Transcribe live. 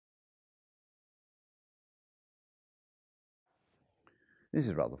This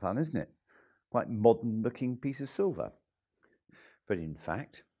is rather fun, isn't it? Quite modern-looking piece of silver. But in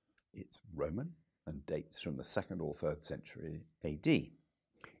fact, it's Roman and dates from the 2nd or 3rd century AD.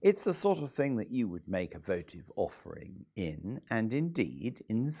 It's the sort of thing that you would make a votive offering in, and indeed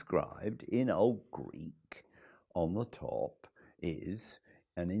inscribed in Old Greek on the top is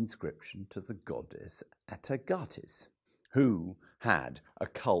an inscription to the goddess Atargatis, who had a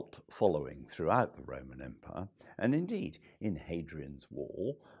cult following throughout the Roman Empire, and indeed in Hadrian's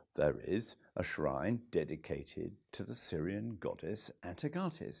Wall there is a shrine dedicated to the Syrian goddess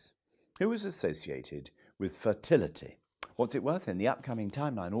Atargatis, who was associated with fertility. What's it worth? In the upcoming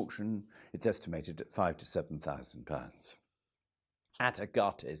timeline auction, it's estimated at £5,000 to £7,000.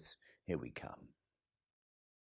 Atargatis, here we come.